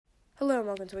Hello and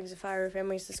welcome to Wings of Fire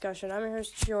Families Discussion. I'm your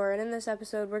host, Jor, and in this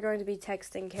episode, we're going to be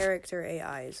texting character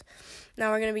AIs.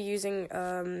 Now, we're going to be using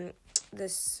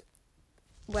this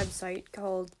website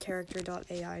called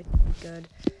character.ai. Good.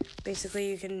 Basically,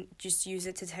 you can just use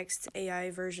it to text AI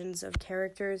versions of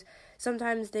characters.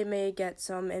 Sometimes they may get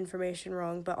some information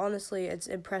wrong, but honestly, it's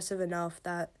impressive enough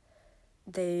that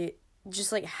they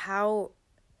just like how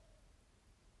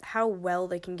well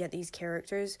they can get these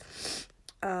characters.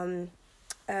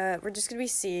 We're just going to be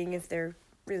seeing if they're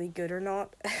really good or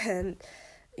not, and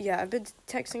yeah, I've been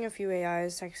texting a few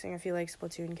AIs, texting a few,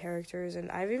 Splatoon characters, and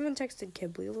I've even texted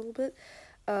Kibble a little bit,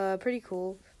 pretty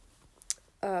cool.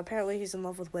 Apparently he's in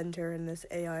love with Winter in this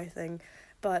AI thing,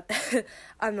 but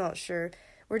I'm not sure.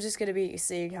 We're just going to be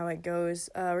seeing how it goes.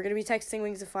 We're going to be texting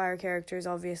Wings of Fire characters,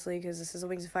 obviously, because this is a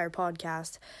Wings of Fire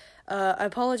podcast. I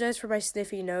apologize for my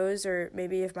sniffy nose, or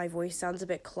maybe if my voice sounds a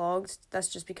bit clogged. That's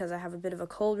just because I have a bit of a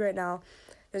cold right now.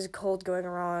 There's a cold going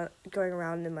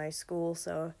around in my school,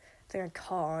 so I think I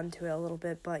caught on to it a little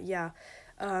bit. But yeah,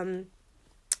 I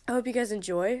hope you guys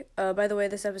enjoy. By the way,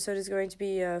 this episode is going to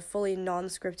be a fully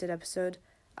non-scripted episode.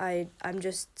 I'm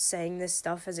just saying this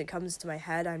stuff as it comes to my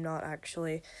head. I'm not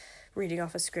actually reading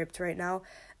off a script right now.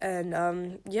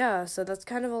 And yeah, so that's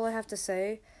kind of all I have to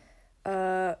say.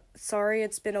 Sorry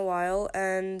it's been a while,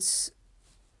 and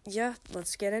yeah,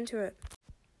 let's get into it.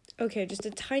 Okay, just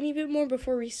a tiny bit more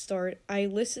before we start. I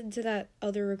listened to that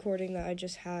other recording that I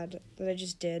just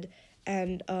did,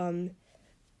 and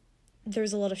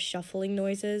there's a lot of shuffling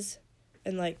noises,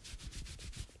 and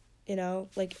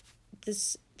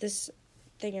this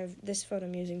phone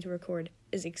I'm using to record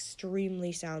is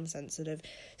extremely sound sensitive.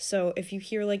 So if you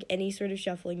hear any sort of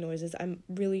shuffling noises, I'm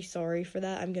really sorry for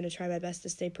that. I'm gonna try my best to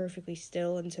stay perfectly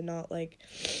still and to not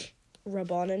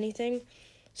rub on anything.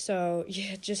 So,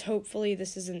 yeah, just hopefully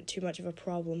this isn't too much of a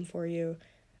problem for you.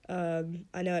 I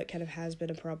know it kind of has been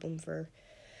a problem for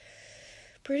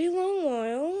a pretty long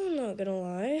while, I'm not gonna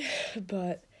lie.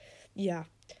 But, yeah.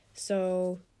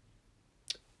 So,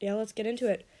 yeah, let's get into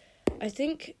it. I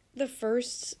think the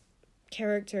first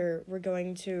character we're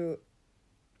going to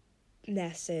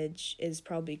message is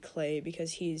probably Clay,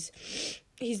 because he's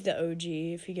the OG,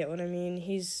 if you get what I mean.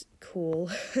 He's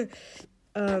cool.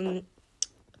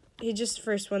 He just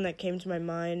first one that came to my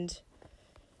mind.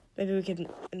 Maybe we could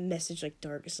message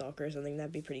Dark Stalker or something.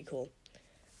 That'd be pretty cool.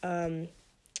 Forgot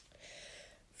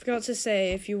to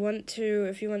say, if you want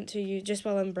to use, just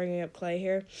while I'm bringing up Clay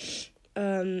here,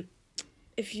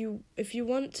 if you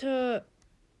want to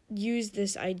use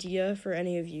this idea for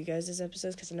any of you guys'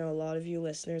 episodes, because I know a lot of you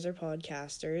listeners are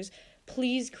podcasters,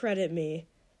 please credit me.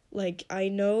 I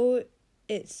know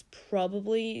it's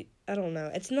probably, I don't know,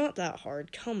 it's not that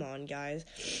hard. Come on, guys.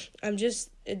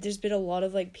 There's been a lot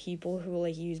of, people who,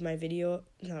 use my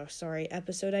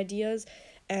episode ideas,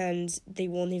 and they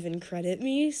won't even credit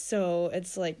me, so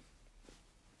it's,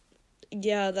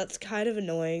 yeah, that's kind of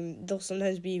annoying. There'll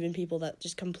sometimes be even people that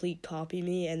just complete copy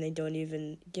me, and they don't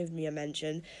even give me a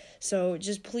mention. So,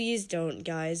 just please don't,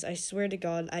 guys. I swear to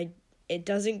God, it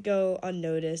doesn't go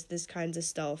unnoticed, this kinds of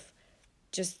stuff.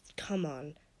 Just, come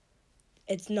on.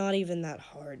 It's not even that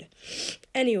hard.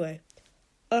 Anyway,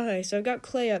 okay, so I've got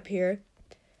Clay up here.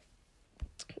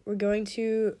 We're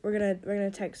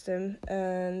gonna text him,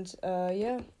 and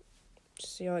yeah,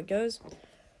 just see how it goes.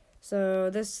 So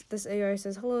this AI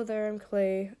says, "Hello there, I'm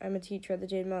Clay. I'm a teacher at the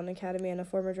Jade Mountain Academy and a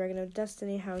former Dragon of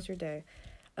Destiny. How's your day?"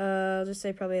 I'll just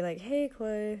say probably "Hey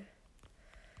Clay."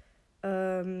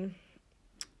 Should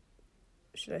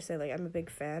I say I'm a big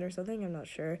fan or something? I'm not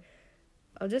sure.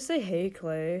 I'll just say, "Hey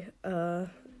Clay,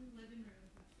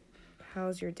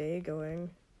 how's your day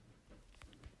going?"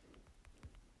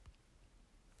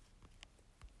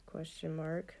 Question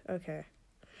mark. Okay.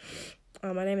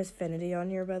 My name is Finity on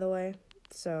here, by the way.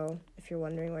 So if you're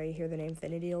wondering why you hear the name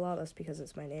Finity a lot, that's because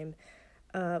it's my name.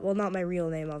 Well, not my real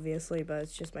name, obviously, but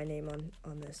it's just my name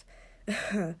on this.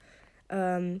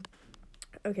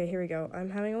 Okay, here we go.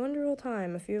 I'm having a wonderful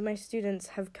time. A few of my students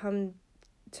have come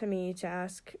to me to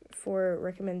ask for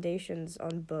recommendations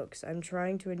on books. I'm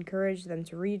trying to encourage them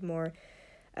to read more,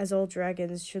 as all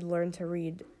dragons should learn to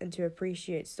read and to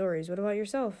appreciate stories. What about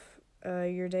yourself?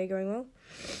 Your day going well?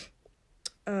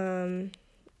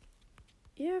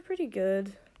 Yeah, pretty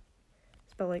good.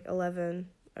 It's about 11.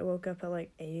 I woke up at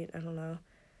 8, I don't know.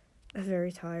 I'm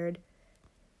very tired.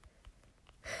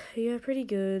 Yeah, pretty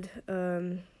good.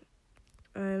 I'm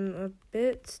a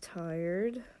bit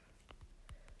tired,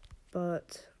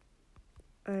 but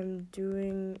I'm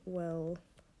doing well.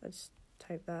 Let's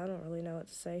type that. I don't really know what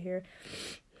to say here.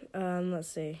 Let's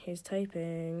see. He's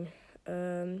typing.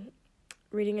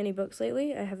 Reading any books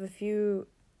lately? I have a few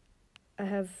I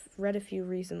have read a few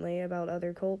recently about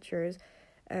other cultures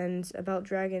and about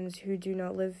dragons who do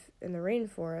not live in the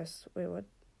rainforest. Wait, what?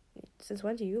 Since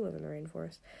when do you live in the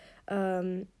rainforest?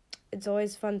 It's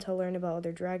always fun to learn about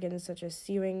other dragons such as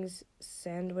sea wings,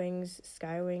 sand wings,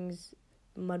 sky wings,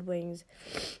 mud wings,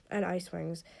 and ice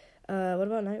wings. What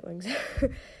about night wings?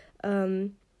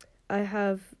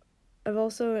 I've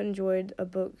also enjoyed a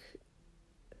book.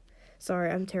 Sorry,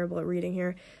 I'm terrible at reading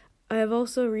here. I have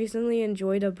also recently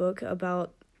enjoyed a book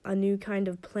about a new kind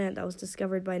of plant that was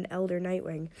discovered by an elder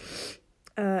nightwing.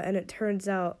 And it turns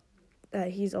out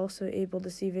that he's also able to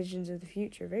see visions of the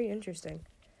future. Very interesting.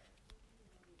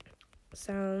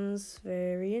 Sounds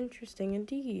very interesting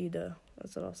indeed.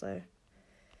 That's what I'll say.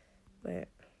 Wait.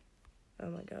 Oh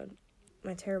my god.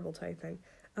 My terrible typing.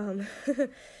 I'll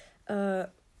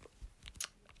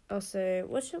say,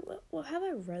 what have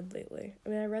I read lately? I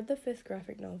mean, I read the 5th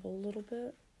graphic novel a little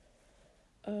bit.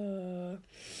 I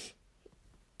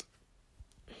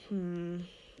don't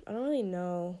really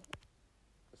know.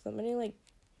 There's not many, like,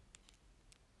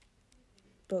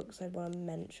 books I'd want to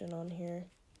mention on here.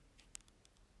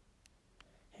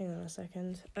 Hang on a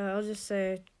second. I'll just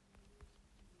say...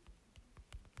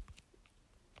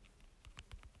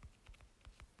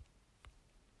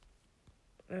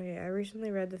 Okay, I recently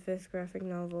read the 5th graphic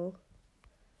novel.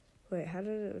 Wait,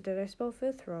 did I spell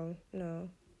 5th wrong? No,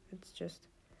 it's just...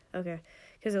 Okay,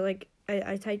 because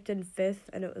I typed in 5th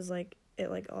and it was like, it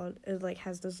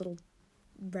has those little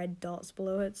red dots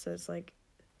below it, so it's like,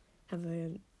 have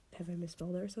I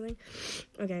misspelled it or something?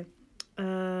 Okay,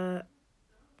 I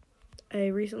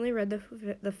recently read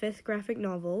the 5th graphic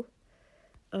novel,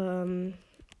 and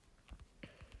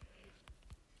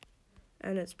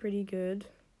it's pretty good.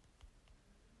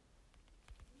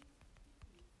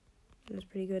 It's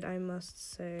pretty good, I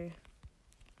must say.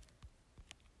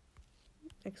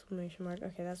 Exclamation mark.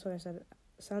 Okay, that's what I said.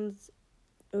 Sounds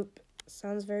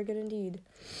very good indeed.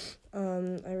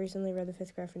 I recently read the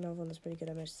 5th graphic novel and it's pretty good,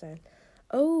 I must say.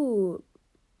 Oh,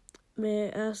 may I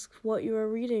ask what you are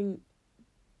reading?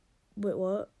 Wait,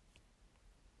 what?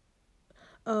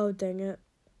 Oh, dang it.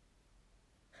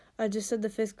 I just said the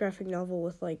 5th graphic novel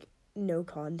with, like, no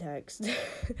context.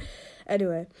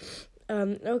 Anyway.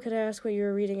 Could I ask what you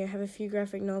were reading? I have a few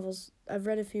graphic novels. I've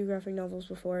read a few graphic novels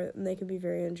before, and they can be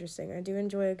very interesting. I do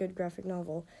enjoy a good graphic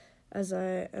novel, as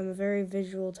I am a very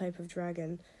visual type of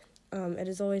dragon. It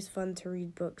is always fun to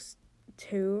read books,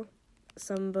 too.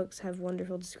 Some books have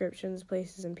wonderful descriptions,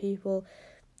 places, and people.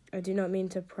 I do not mean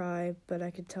to pry, but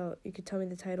you could tell me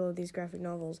the title of these graphic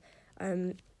novels.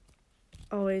 I'm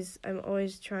always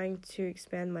trying to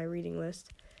expand my reading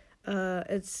list.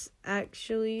 It's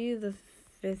actually the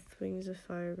 5th Wings of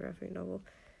Fire graphic novel.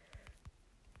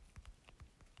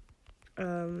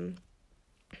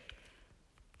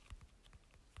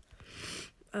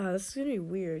 This is gonna be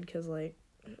weird, because, like,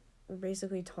 we're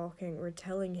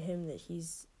telling him that he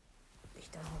doesn't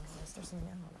exist or something.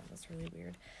 I don't know, that's really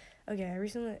weird. Okay, I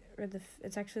recently read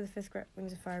it's actually the 5th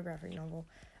Wings of Fire graphic novel.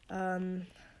 I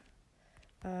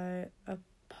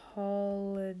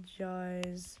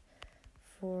apologize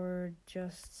for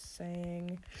just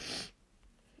saying...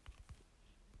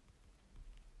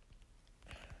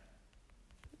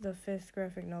 the 5th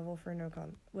graphic novel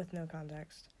with no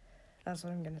context. That's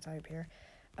what I'm gonna type here.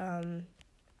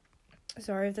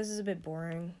 Sorry if this is a bit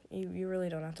boring. You really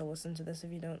don't have to listen to this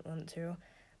if you don't want to.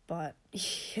 But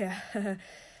yeah.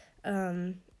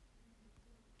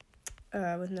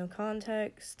 With no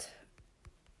context.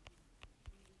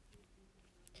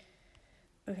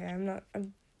 Okay, I'm not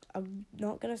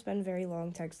gonna spend very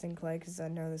long texting Clay because I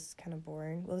know this is kind of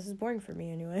boring. Well, this is boring for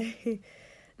me anyway.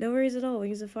 No worries at all.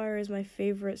 Wings of Fire is my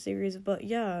favorite series, but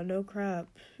yeah, no crap.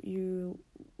 You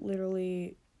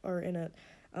literally are in it.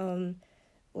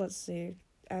 Let's see.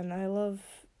 And I love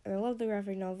the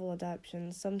graphic novel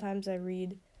adaptations. Sometimes I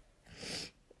read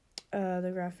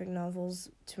the graphic novels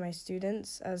to my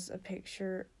students as a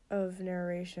picture of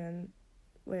narration.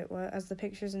 Wait, what? As the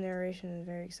pictures and narration, I'm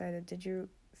very excited. Did you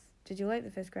like the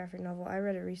 5th graphic novel? I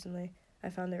read it recently. I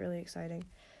found it really exciting.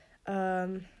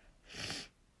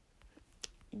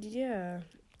 Yeah,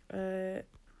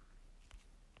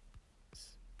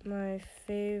 my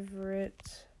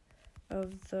favorite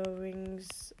of the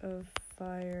Wings of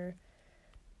Fire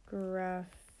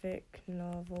graphic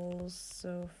novels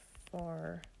so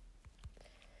far.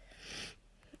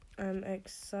 I'm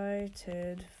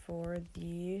excited for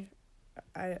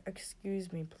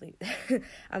excuse me, please.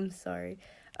 I'm sorry.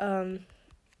 I'm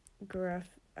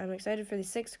excited for the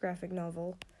 6th graphic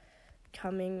novel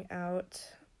coming out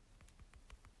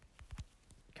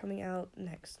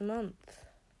next month,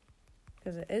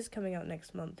 because it is coming out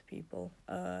next month, people.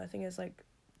 I think it's like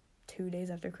 2 days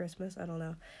after Christmas. I don't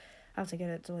know. I'll have to get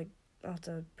it to, like, I'll have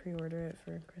to pre-order it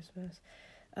for Christmas.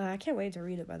 I can't wait to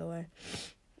read it, by the way.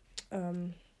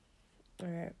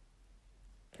 Alright.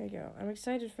 There you go. I'm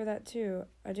excited for that, too.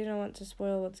 I do not want to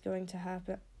spoil what's going to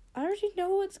happen. I already know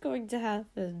what's going to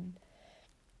happen.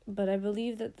 But I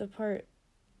believe that the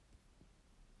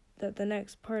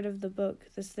next part of the book,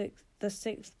 the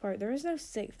sixth part, there is no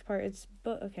sixth part, it's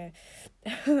okay,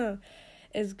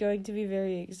 is going to be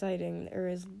very exciting.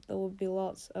 There will be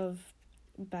lots of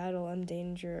battle and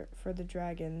danger for the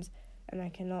dragons, and I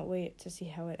cannot wait to see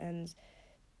how it ends.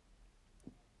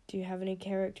 Do you have any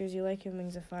characters you like in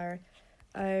Wings of Fire?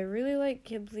 I really like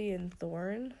Ghibli and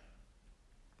Thorn.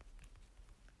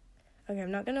 Okay,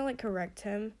 I'm not gonna, like, correct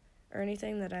him or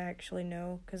anything that I actually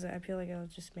know, because I feel like it'll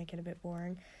just make it a bit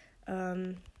boring.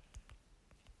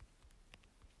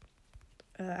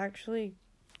 Actually,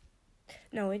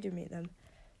 no, we do meet them.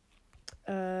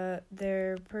 I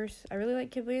really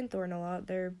like Ghibli and Thorn a lot.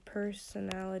 Their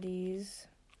personalities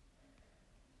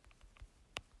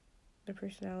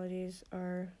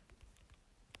are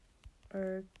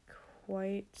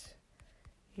quite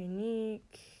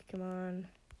unique. Come on.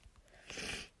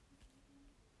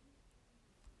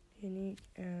 Unique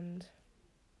and,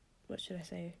 what should I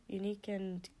say? Unique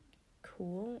and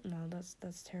cool? No,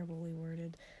 that's terribly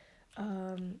worded.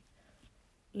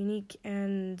 Unique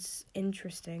and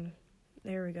interesting.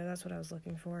 There we go, that's what I was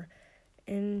looking for.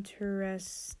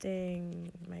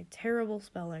 Interesting. My terrible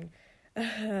spelling.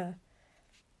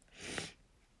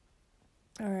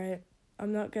 Alright.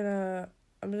 I'm gonna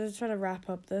try to wrap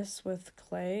up this with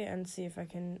Clay and see if I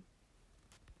can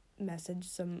message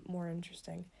some more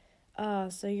interesting.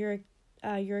 So you're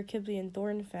a Ghibli and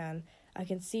Thorn fan. I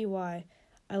can see why.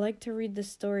 I like to read the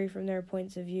story from their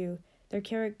points of view. Their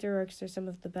character arcs are some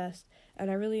of the best, and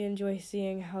I really enjoy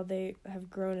seeing how they have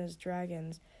grown as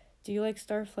dragons. Do you like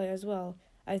Starflight as well?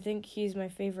 I think he's my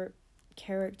favorite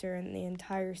character in the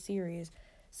entire series.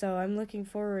 So I'm looking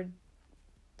for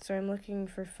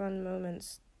fun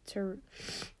moments of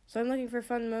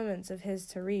his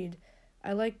to read.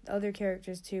 I like other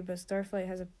characters too, but Starflight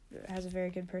has a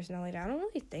very good personality. I don't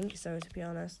really think so, to be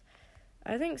honest.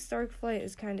 I think Starflight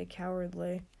is kind of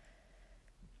cowardly.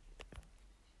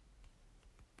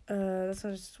 That's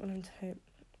not just what I'm type.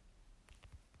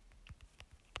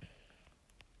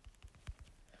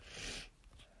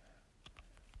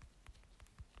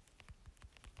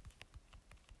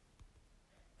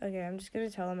 Okay, I'm just gonna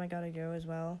tell him I gotta go as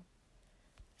well.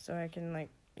 So I can, like,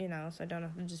 so I don't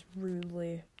have to just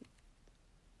rudely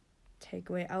take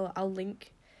away. I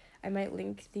might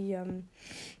link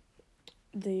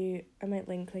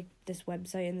like this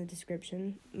website in the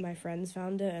description. My friends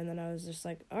found it, and then I was just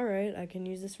like, all right, I can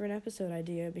use this for an episode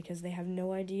idea, because they have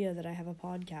no idea that I have a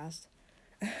podcast.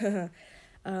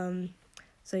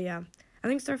 So yeah, I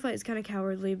think Starflight is kind of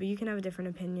cowardly, but you can have a different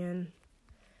opinion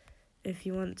if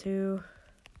you want to.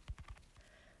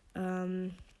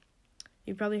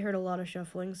 You probably heard a lot of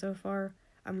shuffling so far.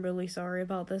 I'm really sorry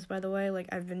about this, by the way. Like,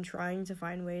 I've been trying to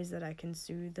find ways that I can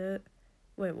soothe it.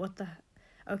 Wait, what the...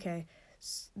 Okay,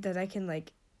 that I can,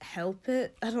 like, help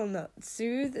it? I don't know.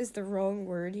 Soothe is the wrong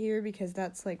word here, because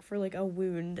that's, like, for, like, a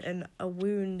wound, and a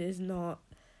wound is not...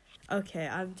 Okay,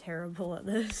 I'm terrible at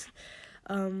this.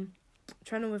 Trying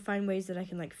to find ways that I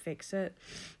can, like, fix it.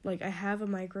 Like, I have a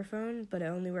microphone, but it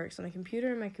only works on a computer,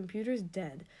 and my computer's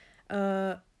dead.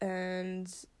 And,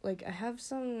 like, I have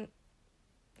some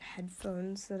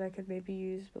headphones that I could maybe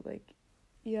use, but, like,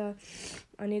 yeah,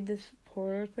 I need this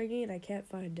portal thingy, and I can't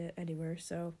find it anywhere,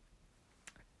 so,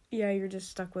 yeah, you're just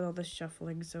stuck with all this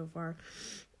shuffling so far.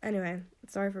 Anyway,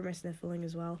 sorry for my sniffling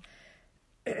as well.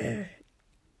 You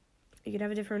can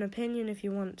have a different opinion if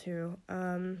you want to.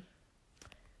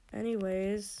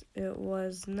 Anyways, it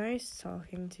was nice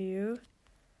talking to you.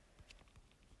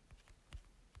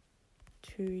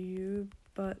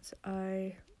 But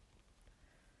I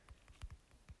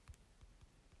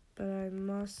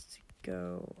must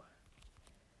go.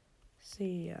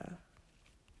 See ya.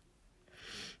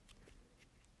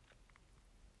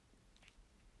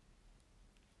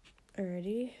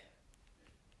 Alrighty.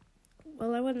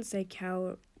 Well, I wouldn't say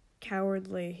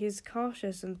cowardly. He's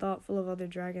cautious and thoughtful of other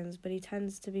dragons, but he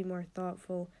tends to be more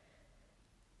thoughtful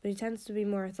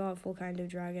kind of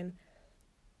dragon.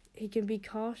 He can be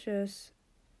cautious.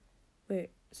 Wait,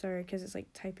 sorry, because it's, like,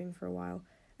 typing for a while.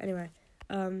 Anyway,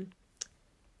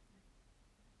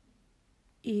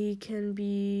 he can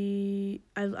be...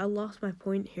 I lost my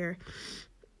point here.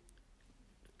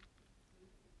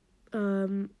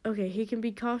 Okay, he can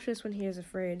be cautious when he is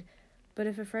afraid, but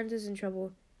if a friend is in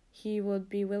trouble, he would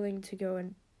be willing to go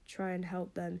and try and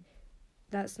help them.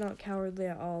 That's not cowardly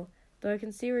at all. Though I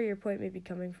can see where your point may be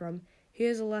coming from, he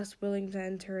is less willing to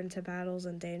enter into battles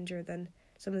and danger than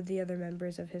some of the other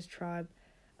members of his tribe.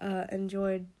 I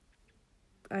enjoyed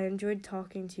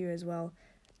talking to you as well.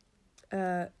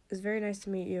 It's very nice to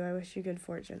meet you. I wish you good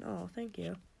fortune. Oh, thank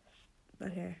you.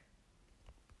 Okay.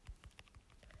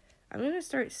 I'm gonna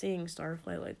start seeing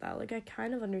Starflight like that. Like, I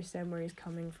kind of understand where he's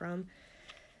coming from.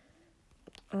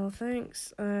 Oh,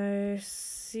 thanks. I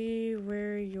see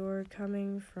where you're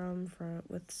coming from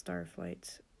with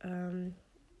Starflight.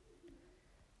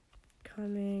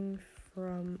 Coming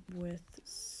from with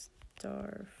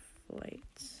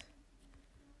Starflight.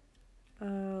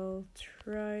 I'll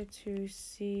try to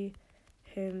see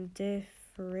him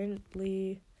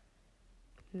differently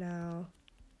now.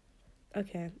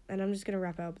 Okay, and I'm just gonna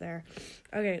wrap it up there.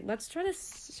 Okay, let's try to...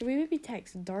 Should we maybe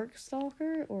text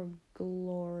Darkstalker or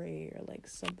Glory or, like,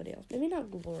 somebody else? Maybe not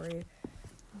Glory,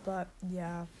 but,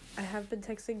 yeah. I have been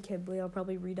texting Kibli. I'll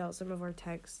probably read out some of our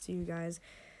texts to you guys,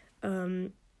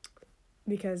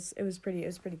 because it was pretty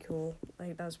cool.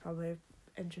 Like, that was probably an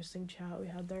interesting chat we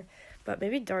had there. But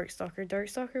maybe Darkstalker.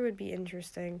 Darkstalker would be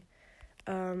interesting.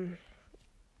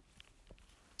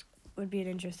 Would be an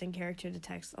interesting character to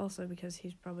text, also because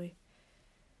he's probably...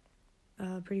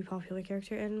 pretty popular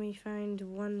character, and we find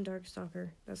one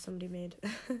Darkstalker that somebody made.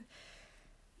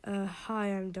 Hi,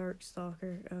 I'm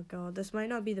Darkstalker. Oh god, this might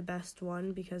not be the best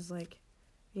one because, like,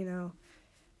 you know,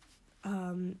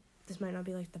 this might not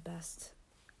be, like, the best.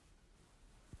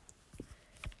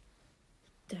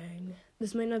 Dang.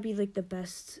 This might not be, like, the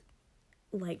best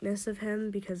likeness of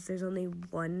him because there's only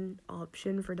one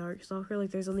option for Darkstalker.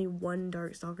 Like, there's only one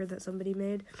Darkstalker that somebody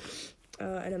made.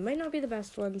 And it might not be the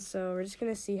best one, so we're just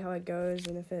gonna see how it goes,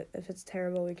 and if it's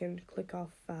terrible, we can click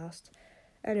off fast.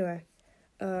 Anyway,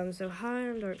 so hi,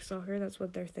 I'm Darkstalker, that's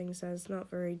what their thing says, not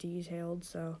very detailed,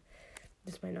 so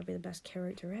this might not be the best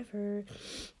character ever.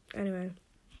 Anyway,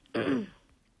 hi,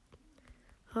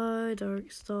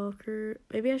 Darkstalker,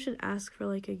 maybe I should ask for,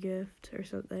 like, a gift or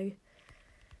something.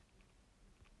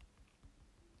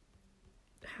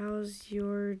 How's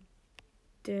your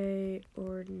day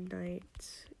or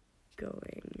night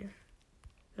going?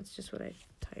 That's just what I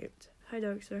typed. Hi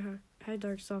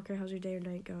Darkstalker, how's your day or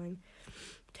night going?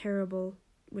 Terrible.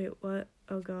 Wait, what?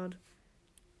 Oh god.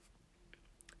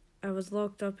 I was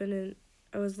locked up in an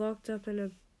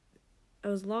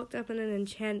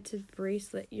enchanted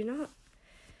bracelet. You're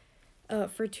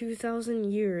not for 2,000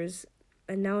 years,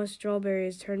 and now a strawberry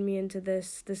has turned me into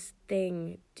this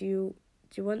thing. Do you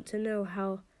want to know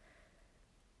how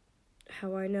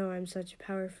I know I'm such a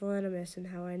powerful animus and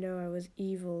how I know I was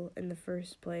evil in the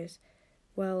first place?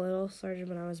 Well, it all started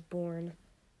when I was born.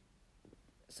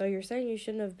 So you're saying you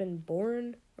shouldn't have been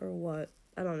born, or what?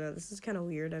 I don't know. This is kind of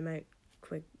weird. I might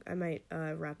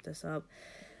wrap this up.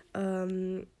 I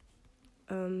don't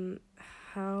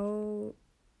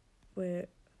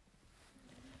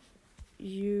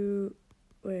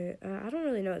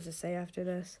really know what to say after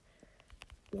this.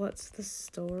 What's the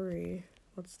story?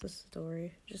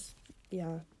 Just,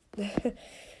 yeah.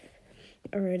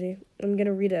 Alrighty. I'm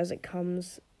gonna read it as it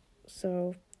comes.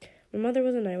 So, my mother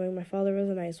was a Nightwing, my father was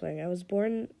an Icewing. I was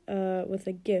born with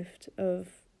a gift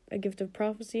of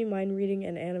prophecy, mind reading,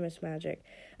 and animus magic,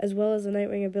 as well as the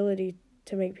Nightwing ability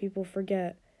to make people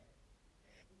forget.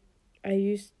 I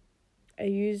used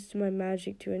my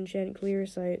magic to enchant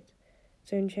Clearsight's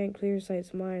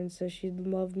mind so she'd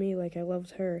love me like I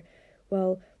loved her.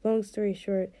 Well, long story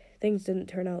short, things didn't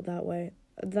turn out that way.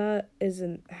 That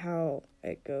isn't how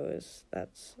it goes.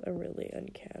 That's a really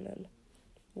uncanon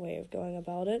way of going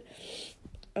about it.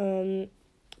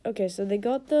 Okay, so they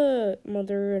got the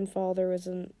mother and father was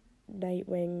a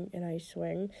Nightwing and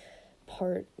Icewing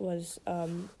part was,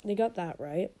 they got that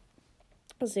right.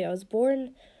 Let's see, I was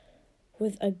born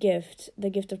with the gift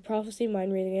of prophecy,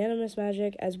 mind reading, animus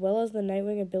magic, as well as the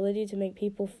Nightwing ability to make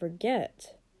people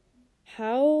forget.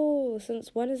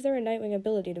 Since when is there a Nightwing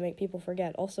ability to make people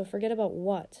forget? Also, forget about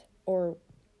what? Or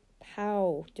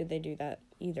how did they do that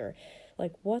either?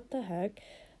 Like, what the heck?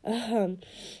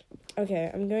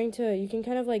 Okay, you can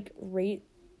kind of, like, rate,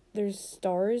 there's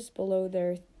stars below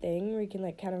their thing where you can,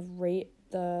 like, kind of rate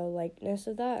the likeness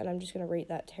of that, and I'm just gonna rate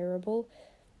that terrible.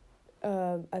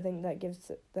 I think that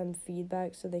gives them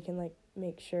feedback so they can, like,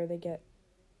 make sure they get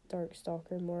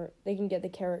Darkstalker more, they can get the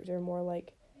character more,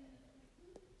 like,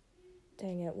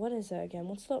 dang it, what is it again?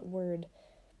 What's that word?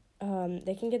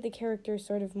 They can get the character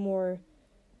sort of more...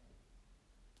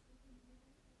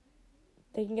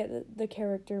 They can get the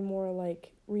character more,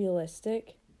 like,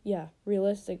 realistic. Yeah,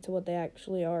 realistic to what they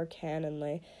actually are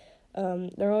canonly.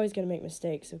 They're always going to make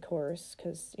mistakes, of course,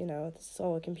 because, you know, it's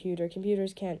all a computer.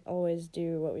 Computers can't always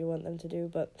do what we want them to do,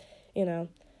 but, you know,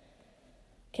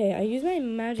 Okay, I use my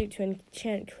magic to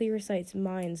enchant Clearsight's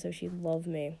mind so she'd love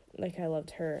me, like I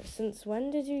loved her. Since when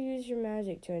did you use your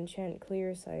magic to enchant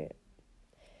Clearsight?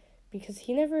 Because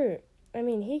he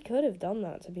could have done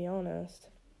that, to be honest.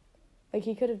 Like,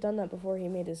 he could have done that before he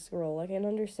made his scroll. Like, I can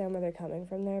understand where they're coming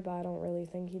from there, but I don't really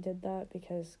think he did that,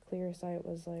 because Clearsight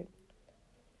was, like...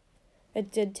 It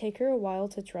did take her a while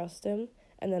to trust him,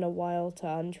 and then a while to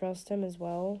untrust him as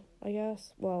well, I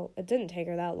guess. Well, it didn't take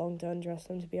her that long to untrust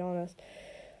him, to be honest.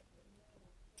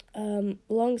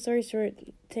 Long story short,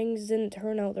 things didn't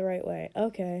turn out the right way.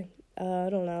 Okay, I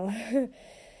don't know.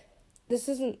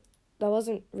 That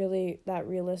wasn't really that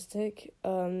realistic.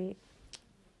 Here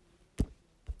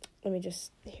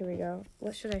we go.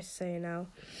 What should I say now?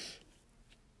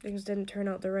 Things didn't turn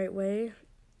out the right way.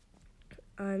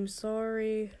 I'm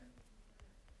sorry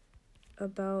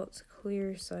about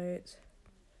Clearsight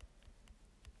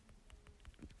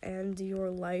and your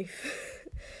life.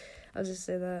 I'll just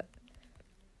say that.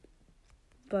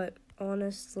 But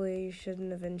honestly, you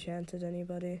shouldn't have enchanted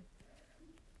anybody.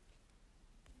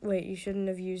 Wait, you shouldn't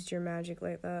have used your magic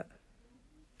like that.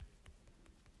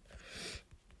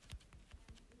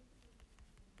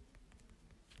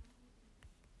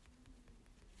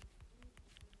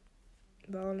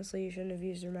 But honestly, you shouldn't have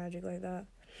used your magic like that.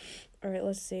 Alright,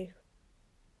 let's see.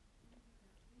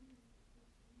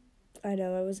 I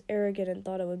know, I was arrogant and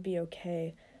thought it would be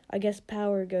okay. I guess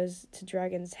power goes to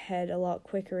Dragon's head a lot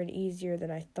quicker and easier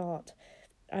than I thought.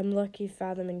 I'm lucky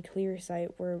Fathom and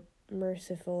Clearsight were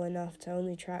merciful enough to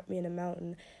only trap me in a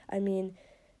mountain. I mean,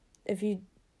 if you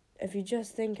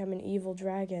just think I'm an evil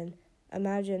dragon,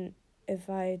 imagine if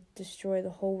I destroy the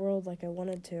whole world like I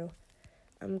wanted to.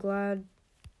 I'm glad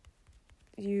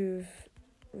you've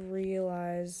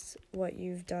realized what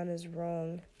you've done is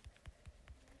wrong.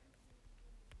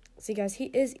 See, guys, he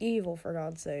is evil, for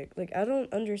God's sake. Like, I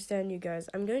don't understand you guys.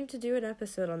 I'm going to do an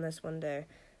episode on this one day,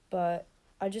 but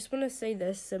I just want to say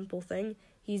this simple thing.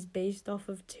 He's based off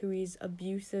of Tui's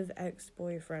abusive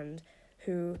ex-boyfriend,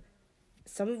 who,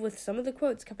 with some of the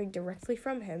quotes coming directly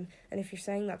from him, and if you're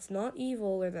saying that's not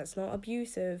evil or that's not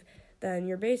abusive, then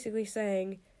you're basically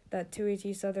saying that Tui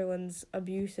T. Sutherland's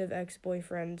abusive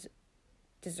ex-boyfriend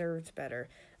deserved better.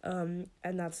 And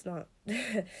that's not...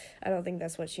 I don't think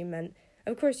that's what she meant.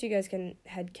 Of course, you guys can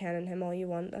headcanon him all you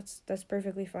want. That's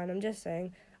perfectly fine. I'm just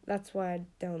saying. That's why I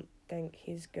don't think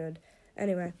he's good.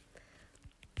 Anyway.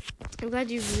 I'm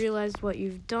glad you've realized what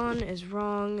you've done is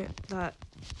wrong. That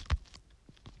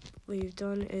what you've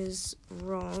done is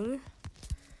wrong.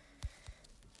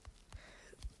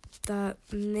 That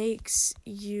makes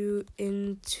you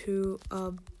into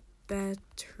a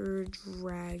better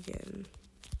dragon.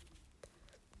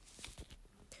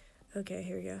 Okay,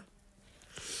 here we go.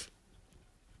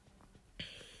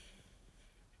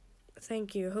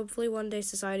 Thank you. Hopefully one day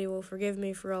society will forgive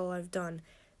me for all I've done.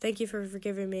 Thank you for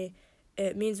forgiving me.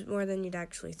 It means more than you'd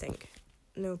actually think.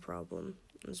 No problem.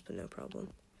 I'll just put no problem.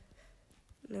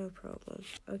 No problem.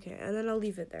 Okay, and then I'll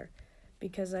leave it there,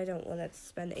 because I don't want to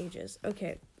spend ages.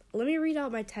 Okay, let me read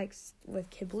out my text with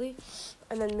Kibli,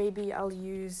 and then maybe I'll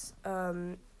use,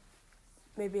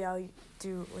 maybe I'll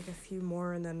do, like, a few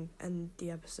more and then end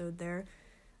the episode there,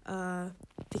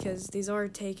 because these are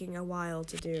taking a while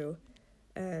to do.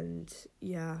 And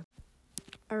yeah.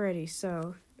 Alrighty,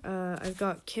 so I've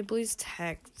got Kibli's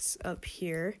texts up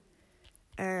here,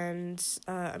 and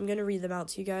I'm gonna read them out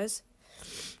to you guys.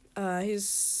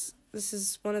 This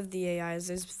is one of the AIs.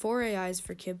 There's 4 AIs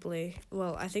for Kibli.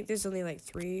 Well, I think there's only like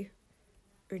 3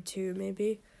 or 2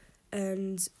 maybe,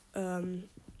 and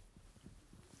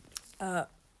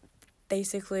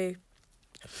basically,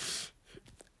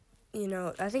 you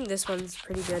know, I think this one's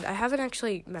pretty good. I haven't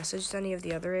actually messaged any of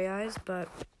the other AIs, but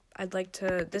I'd like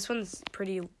to... This one's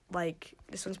pretty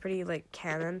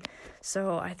canon,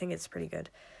 so I think it's pretty good.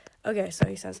 Okay, so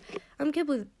he says, I'm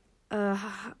Kibli, a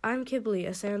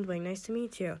Sandwing. Nice to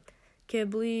meet you.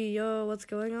 Kibli, yo, what's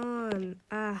going on?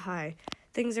 Hi.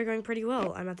 Things are going pretty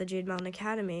well. I'm at the Jade Mountain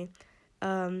Academy.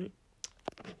 A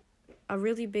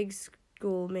really big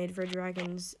school made for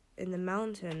dragons in the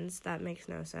mountains. That makes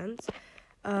no sense.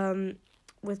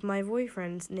 With my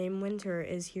boyfriend named Winter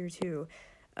is here too.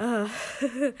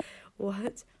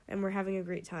 What? And we're having a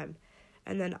great time.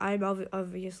 And then I'm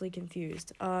obviously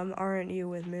confused. Aren't you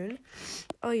with Moon?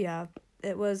 Oh yeah,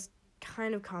 it was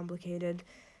kind of complicated.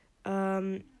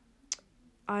 I'm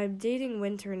dating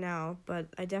Winter now, but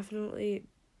I'm definitely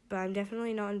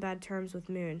not in bad terms with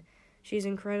Moon. She's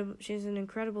incredible. She's an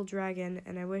incredible dragon,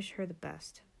 and I wish her the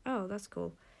best. Oh, that's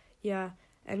cool. Yeah,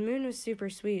 and Moon was super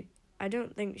sweet. I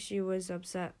don't think she was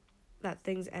upset that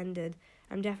things ended.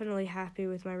 I'm definitely happy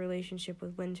with my relationship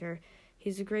with Winter.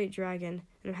 He's a great dragon,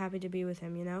 and I'm happy to be with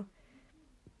him, you know?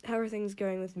 How are things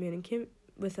going with Moon and Kim,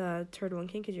 with Turtle and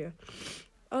Kinkajou?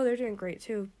 Oh, they're doing great,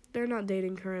 too. They're not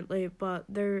dating currently, but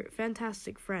they're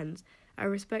fantastic friends. I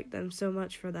respect them so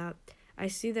much for that. I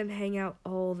see them hang out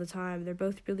all the time. They're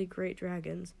both really great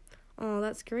dragons. Oh,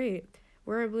 that's great.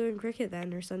 Where are Blue and Cricket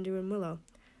then, or Sundew and Willow?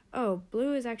 Oh,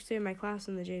 Blue is actually in my class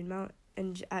in the Jade Mountain,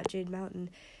 at Jade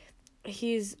Mountain.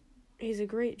 He's a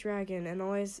great dragon and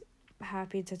always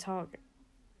happy to talk,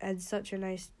 and such a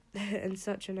nice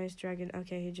dragon.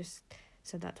 Okay, he just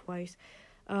said that twice.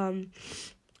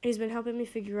 He's been helping me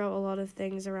figure out a lot of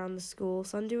things around the school.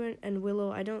 Sundew and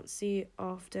Willow I don't see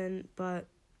often, but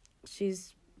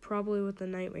she's probably with the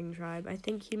Nightwing tribe. I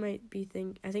think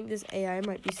this AI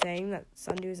might be saying that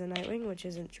Sundew is a Nightwing, which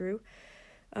isn't true.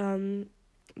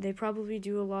 They probably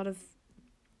do a lot of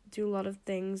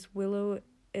things. Willow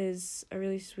is a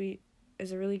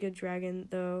really good dragon,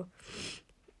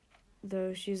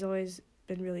 though she's always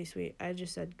been really sweet. I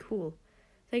just said cool.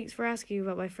 Thanks for asking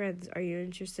about my friends. Are you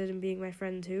interested in being my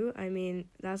friend too? I mean,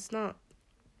 that's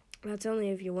only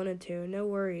if you wanted to. No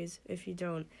worries if you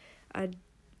don't. I'd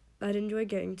enjoy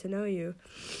getting to know you.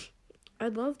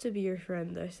 I'd love to be your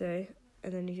friend, I say.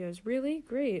 And then he goes, really?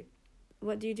 Great.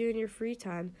 What do you do in your free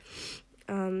time?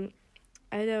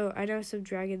 I know some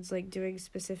dragons like doing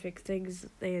specific things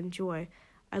they enjoy.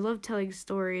 I love telling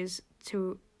stories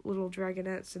to little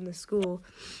dragonettes in the school,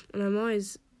 and I'm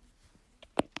always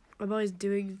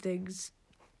doing things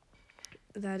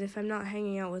that if I'm not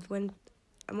hanging out with I'm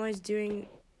always doing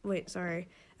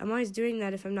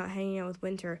that if I'm not hanging out with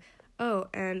Winter. Oh,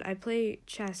 and I play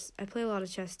chess. I play a lot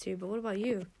of chess too, but what about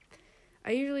you?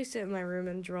 I usually sit in my room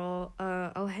and draw.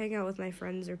 I'll hang out with my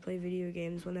friends or play video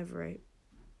games whenever I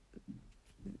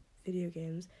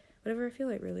feel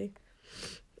like, really.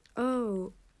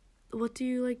 Oh, what do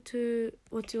you like to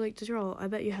draw? I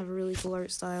bet you have a really cool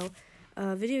art style.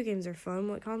 Video games are fun.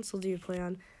 What console do you play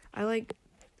on? I like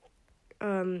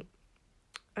I'm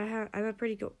a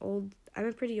pretty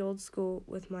old school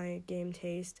with my game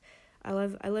taste. I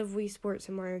love Wii Sports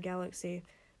and Mario Galaxy,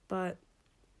 but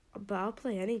I'll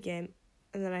play any game.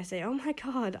 And then I say, oh my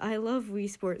god, I love Wii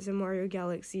Sports and Mario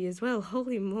Galaxy as well.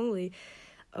 Holy moly.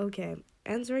 Okay,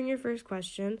 answering your first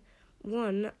question.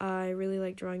 1, I really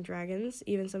like drawing dragons,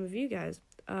 even some of you guys,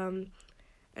 and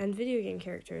video game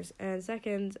characters. And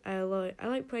second, I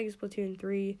like playing Splatoon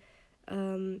 3,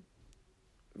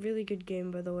 really good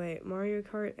game, by the way, Mario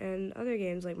Kart, and other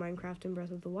games like Minecraft and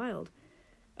Breath of the Wild.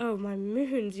 Oh, my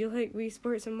moons, you like Wii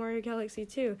Sports and Mario Galaxy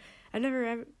too. I've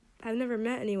never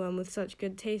met anyone with such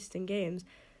good taste in games.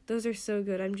 Those are so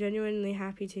good. I'm genuinely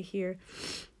happy to hear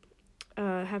we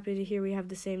have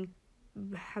the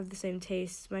same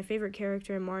tastes. My favorite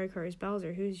character in Mario Kart is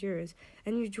Bowser. Who's yours?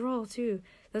 And you draw too.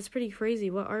 That's pretty crazy.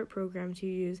 What art program do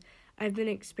you use? I've been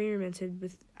experimenting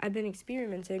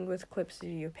with Clip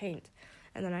Studio Paint.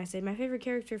 And then I say my favorite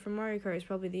character from Mario Kart is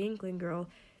probably the Inkling Girl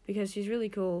because she's really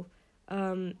cool.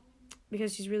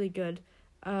 Because she's really good.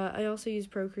 I also use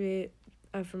Procreate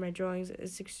for my drawings.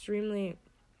 It's extremely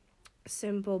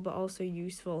simple but also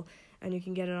useful, and you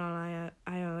can get it on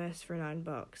iOS for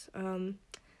 $9.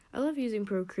 I love using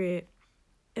Procreate.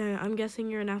 I'm guessing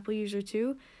you're an Apple user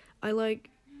too.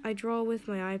 I draw with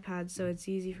my iPad, so it's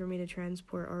easy for me to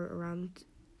transport art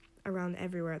around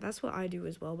everywhere. That's what I do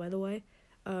as well, by the way.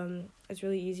 It's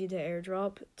really easy to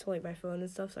airdrop to like my phone and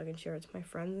stuff, so I can share it to my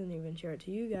friends and even share it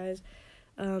to you guys.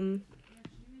 And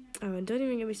don't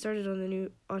even get me started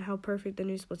on how perfect the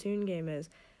new Splatoon game is.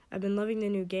 I've been loving the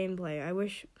new gameplay. I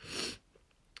wish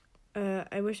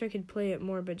I could play it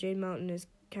more, but Jade Mountain is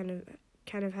kind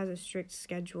of has a strict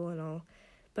schedule and all.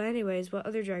 But anyways, what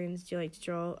other dragons do you like to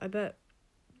draw? I bet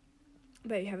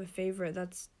you have a favorite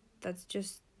that's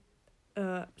just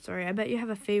I bet you have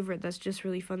a favorite that's just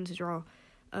really fun to draw.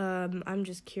 I'm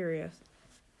just curious.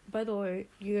 By the way,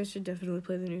 you guys should definitely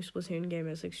play the new Splatoon game.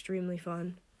 It's extremely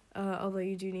fun. Although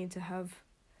you do need to have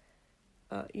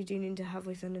like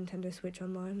the Nintendo Switch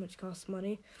Online, which costs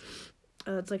money.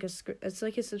 It's like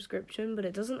a subscription, but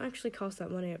it doesn't actually cost that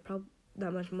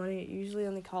that much money. It usually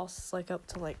only costs like up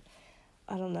to like,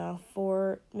 I don't know,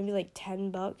 maybe like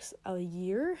 $10 a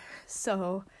year.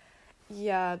 So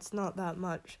yeah, it's not that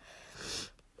much.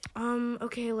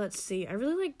 Okay, let's see. I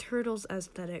really like Turtle's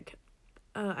aesthetic.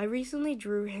 I recently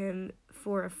drew him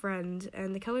for a friend,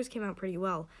 and the colors came out pretty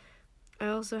well. I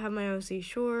also have my OC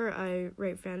Shore. I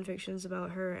write fan fictions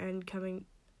about her and coming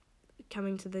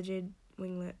to the Jade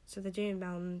Winglet, so the Jade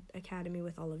Mountain Academy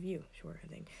with all of you. Sure, I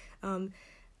think. And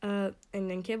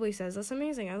then Kibbley says, that's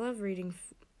amazing. I love reading.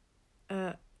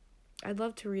 I'd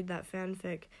love to read that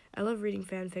fanfic. I love reading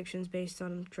fan fictions based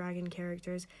on dragon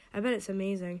characters. I bet it's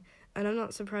amazing. and I'm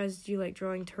not surprised you like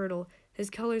drawing Turtle. His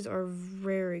colors are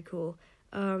very cool.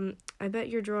 I bet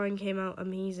your drawing came out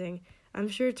amazing. I'm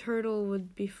sure Turtle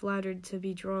would be flattered to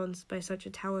be drawn by such a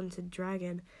talented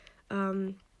dragon.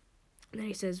 Then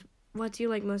he says, what do you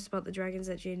like most about the dragons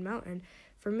at Jade Mountain?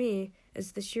 For me,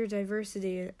 it's the sheer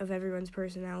diversity of everyone's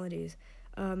personalities.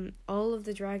 All of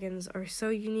the dragons are so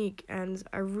unique, and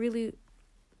I really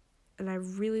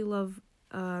love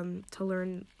to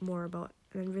learn more about,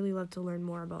 and I really love to learn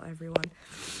more about everyone.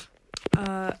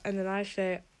 And then I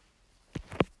say,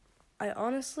 I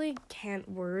honestly can't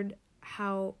word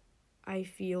how I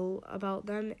feel about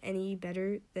them any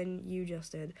better than you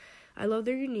just did. I love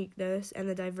their uniqueness and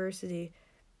the diversity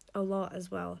a lot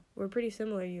as well. We're pretty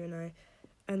similar, you and I.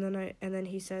 And then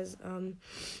he says,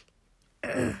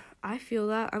 I feel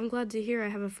that. I'm glad to hear I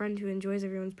have a friend who enjoys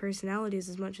everyone's personalities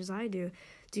as much as I do.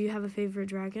 Do you have a favorite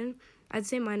dragon? I'd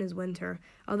say mine is Winter.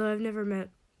 Although I've never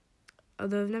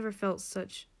felt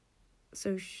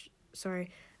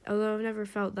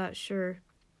that sure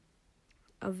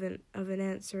of an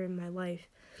answer in my life.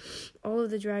 All of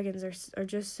the dragons are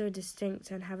just so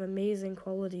distinct and have amazing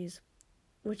qualities.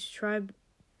 Which tribe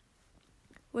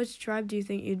do you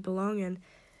think you'd belong in?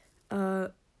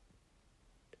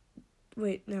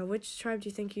 Which tribe do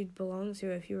you think you'd belong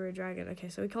to if you were a dragon? Okay,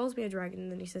 so he calls me a dragon,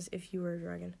 and then he says, if you were a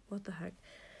dragon. What the heck?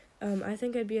 I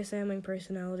think I'd be a Samling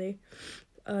personality.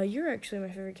 You're actually my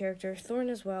favorite character. Thorn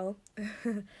as well.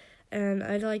 And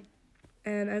I'd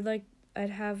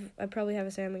probably have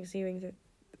a Samling Seawing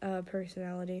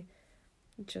personality.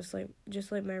 Just like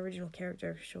my original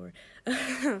character, sure.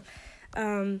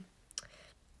 And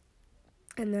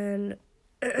then,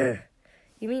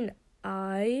 you mean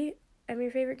I am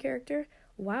your favorite character?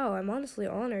 Wow, I'm honestly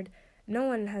honored. No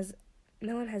one has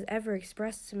ever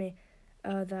expressed to me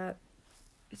that.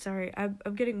 Sorry, I'm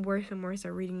getting worse and worse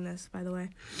at reading this, by the way.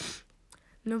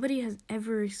 Nobody has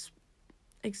ever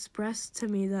expressed to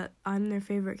me that I'm their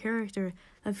favorite character.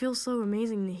 That feels so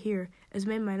amazing to hear. It's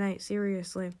made my night,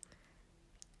 seriously.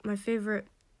 My favorite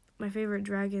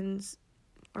dragons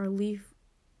are the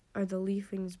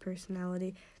Leafwing's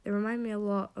personality. They remind me a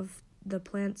lot of the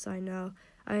plants I know.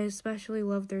 I especially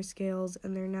love their scales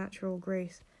and their natural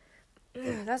grace.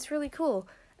 That's really cool.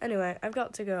 Anyway, I've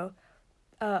got to go.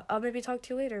 I'll maybe talk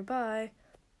to you later. Bye.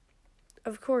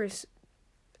 Of course.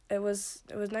 It was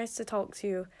nice to talk to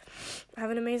you. Have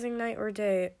an amazing night or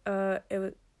day.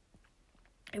 It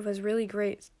was really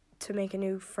great to make a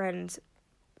new friend,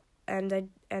 and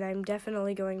I'm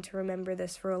definitely going to remember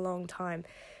this for a long time.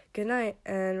 Good night,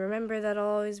 and remember that I'll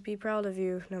always be proud of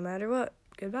you, no matter what.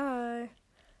 Goodbye.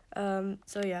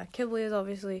 So yeah, Kibble is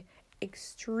obviously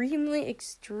extremely,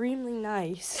 extremely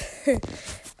nice.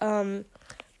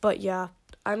 But yeah,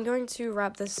 I'm going to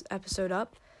wrap this episode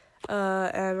up.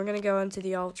 And we're going to go into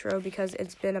the outro because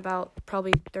it's been about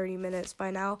probably 30 minutes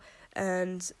by now.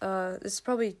 And this is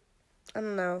probably, I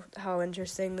don't know how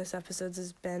interesting this episode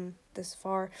has been this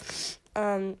far.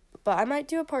 But I might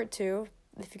do a part 2.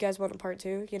 If you guys want a part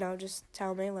 2, just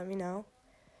tell me, let me know.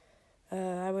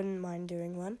 I wouldn't mind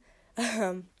doing one.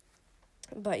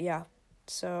 But yeah,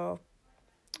 so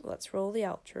let's roll the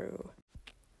outro.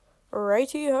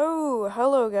 Righty-ho!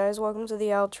 Hello guys, welcome to the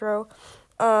outro.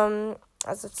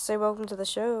 As if to say, welcome to the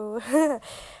show.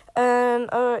 And,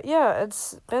 yeah,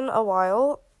 it's been a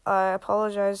while. I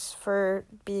apologize for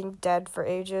being dead for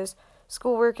ages.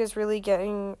 Schoolwork is really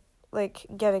getting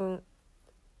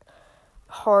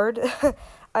hard.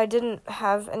 I didn't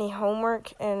have any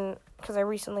homework because I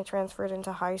recently transferred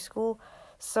into high school,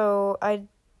 so I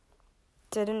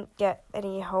didn't get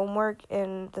any homework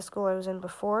in the school I was in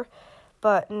before.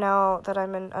 But now that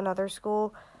I'm in another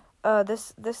school,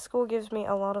 this school gives me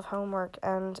a lot of homework,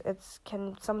 and it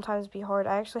can sometimes be hard.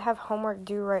 I actually have homework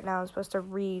due right now. I'm supposed to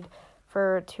read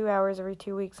for 2 hours every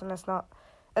 2 weeks, and it's not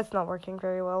working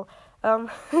very well.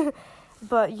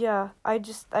 But yeah,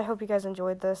 I hope you guys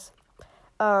enjoyed this.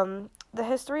 The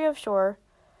history of Shore.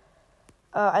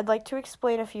 I'd like to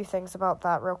explain a few things about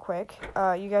that real quick.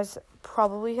 You guys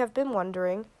probably have been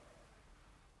wondering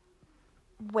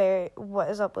what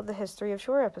is up with the history of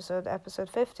Shore episode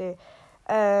 50.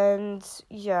 And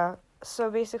yeah, so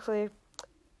basically,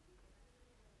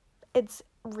 it's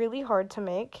really hard to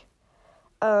make.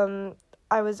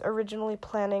 I was originally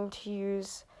planning to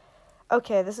use...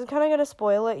 Okay, this is kind of going to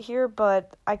spoil it here,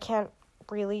 but I can't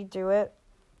really do it.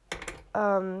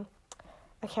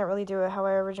 I can't really do it how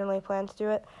I originally planned to do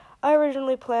it. I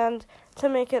originally planned to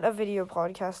make it a video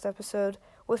podcast episode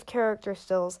with character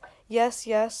stills. Yes,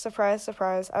 surprise,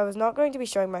 surprise. I was not going to be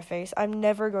showing my face. I'm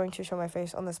never going to show my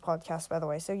face on this podcast, by the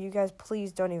way, so you guys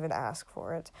please don't even ask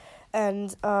for it.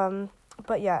 And,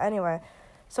 but yeah, anyway.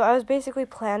 So I was basically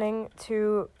planning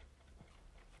to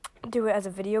do it as a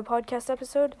video podcast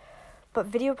episode, but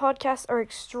video podcasts are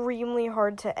extremely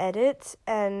hard to edit,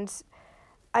 and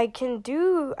I can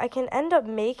end up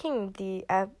making the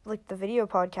video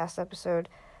podcast episode,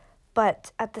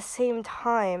 but at the same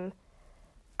time,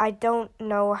 I don't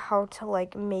know how to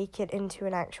like make it into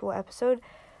an actual episode.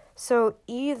 So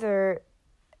either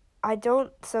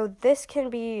this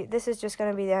is just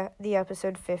going to be the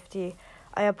episode 50.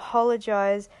 I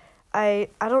apologize. I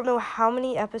don't know how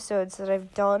many episodes that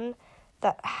I've done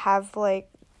that I've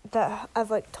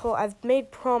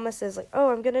made promises like, oh,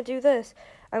 I'm going to do this,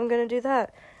 I'm going to do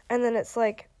that. And then it's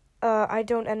like, I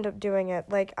don't end up doing it.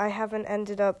 Like, I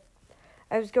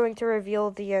was going to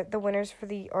reveal the winners for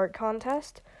the art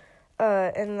contest,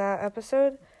 in that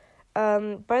episode.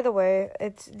 By the way,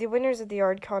 it's the winners of the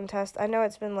art contest. I know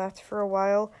it's been left for a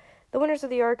while. The winners of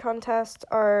the art contest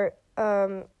are,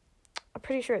 I'm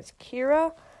pretty sure it's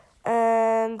Kira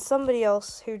and somebody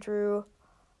else who drew,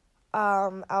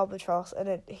 Albatross,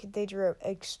 and they drew it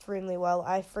extremely well.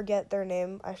 I forget their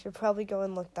name. I should probably go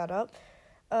and look that up.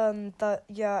 But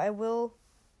yeah, I will.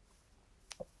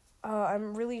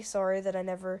 I'm really sorry that I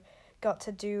never got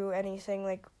to do anything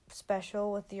like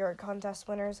special with the art contest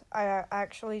winners. I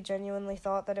actually genuinely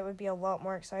thought that it would be a lot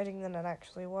more exciting than it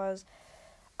actually was.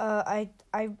 I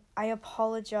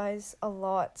apologize a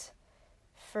lot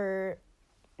for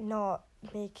not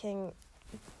making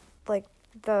like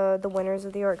the winners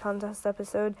of the art contest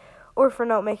episode, or for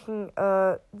not making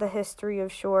the history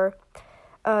of Shore.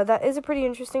 That is a pretty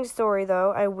interesting story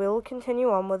though. I will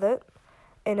continue on with it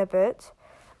in a bit.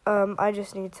 I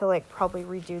just need to like probably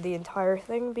redo the entire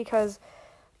thing because,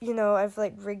 you know, I've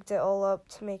like rigged it all up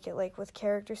to make it like with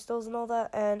character stills and all that,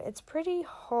 and it's pretty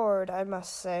hard, I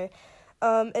must say.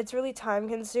 It's really time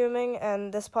consuming,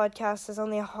 and this podcast is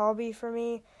only a hobby for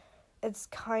me. It's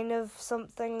kind of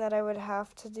something that I would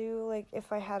have to do, like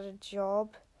if I had a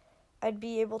job, I'd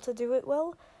be able to do it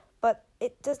well, but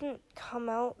it doesn't come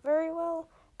out very well,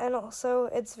 and also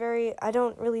I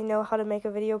don't really know how to make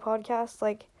a video podcast,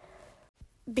 like,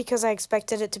 because I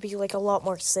expected it to be like a lot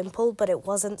more simple, but it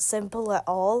wasn't simple at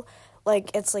all. Like,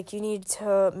 it's like you need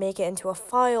to make it into a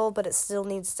file, but it still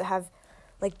needs to have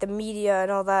like the media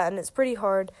and all that, and it's pretty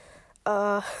hard.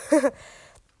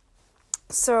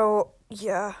 So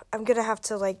yeah, I'm gonna have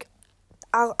to like,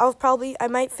 I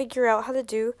might figure out how to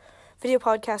do video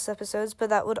podcast episodes, but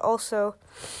that would also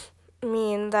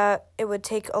mean that it would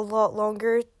take a lot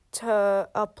longer to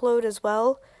upload as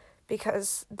well,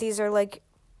 because these are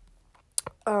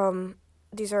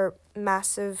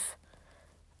massive,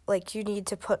 like, you need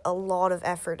to put a lot of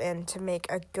effort in to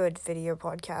make a good video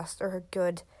podcast, or a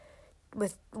good,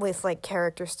 with like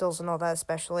character stills and all that,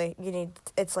 especially.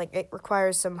 It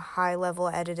requires some high level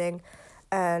editing,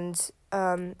 and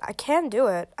I can do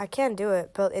it,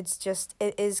 but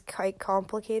it is quite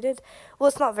complicated. Well,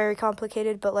 it's not very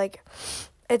complicated, but like,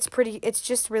 it's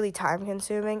just really time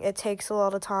consuming. It takes a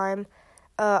lot of time.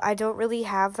 I don't really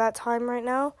have that time right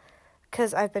now,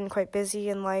 because I've been quite busy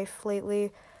in life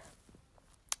lately,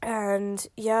 and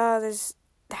yeah, there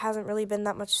hasn't really been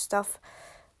that much stuff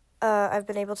I've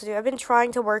been able to do. I've been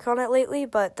trying to work on it lately,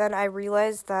 but then I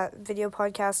realized that video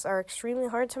podcasts are extremely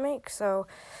hard to make, so,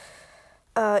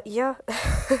 yeah.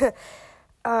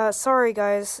 Sorry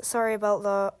guys, sorry about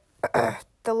the,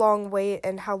 the long wait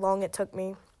and how long it took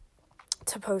me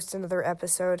to post another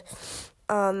episode.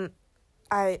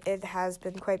 It has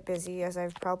been quite busy, as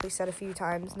I've probably said a few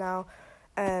times now,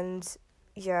 and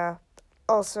yeah.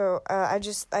 Also, I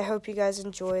hope you guys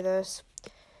enjoy this.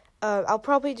 I'll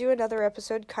probably do another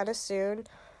episode kind of soon.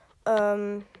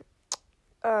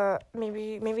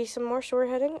 Maybe some more shore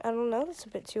heading. I don't know. That's a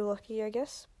bit too lucky, I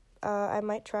guess. I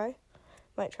might try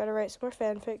to write some more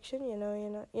fan fiction. You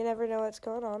never know what's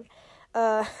going on.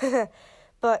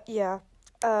 But yeah.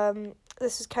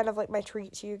 This is kind of like my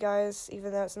treat to you guys,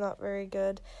 even though it's not very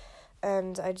good.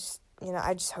 And I just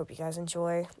hope you guys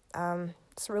enjoy.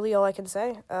 That's really all I can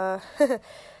say.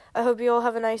 I hope you all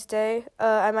have a nice day.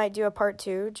 I might do a part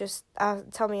 2. Just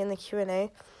tell me in the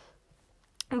Q&A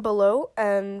below,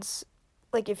 and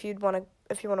like if you want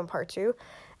a part 2.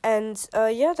 And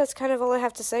yeah, that's kind of all I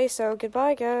have to say. So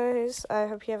goodbye, guys. I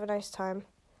hope you have a nice time.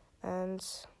 And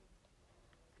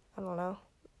I don't know.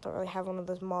 Don't really have one of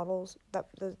those models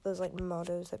those like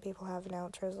mottos that people have in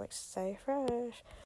outros, like stay fresh.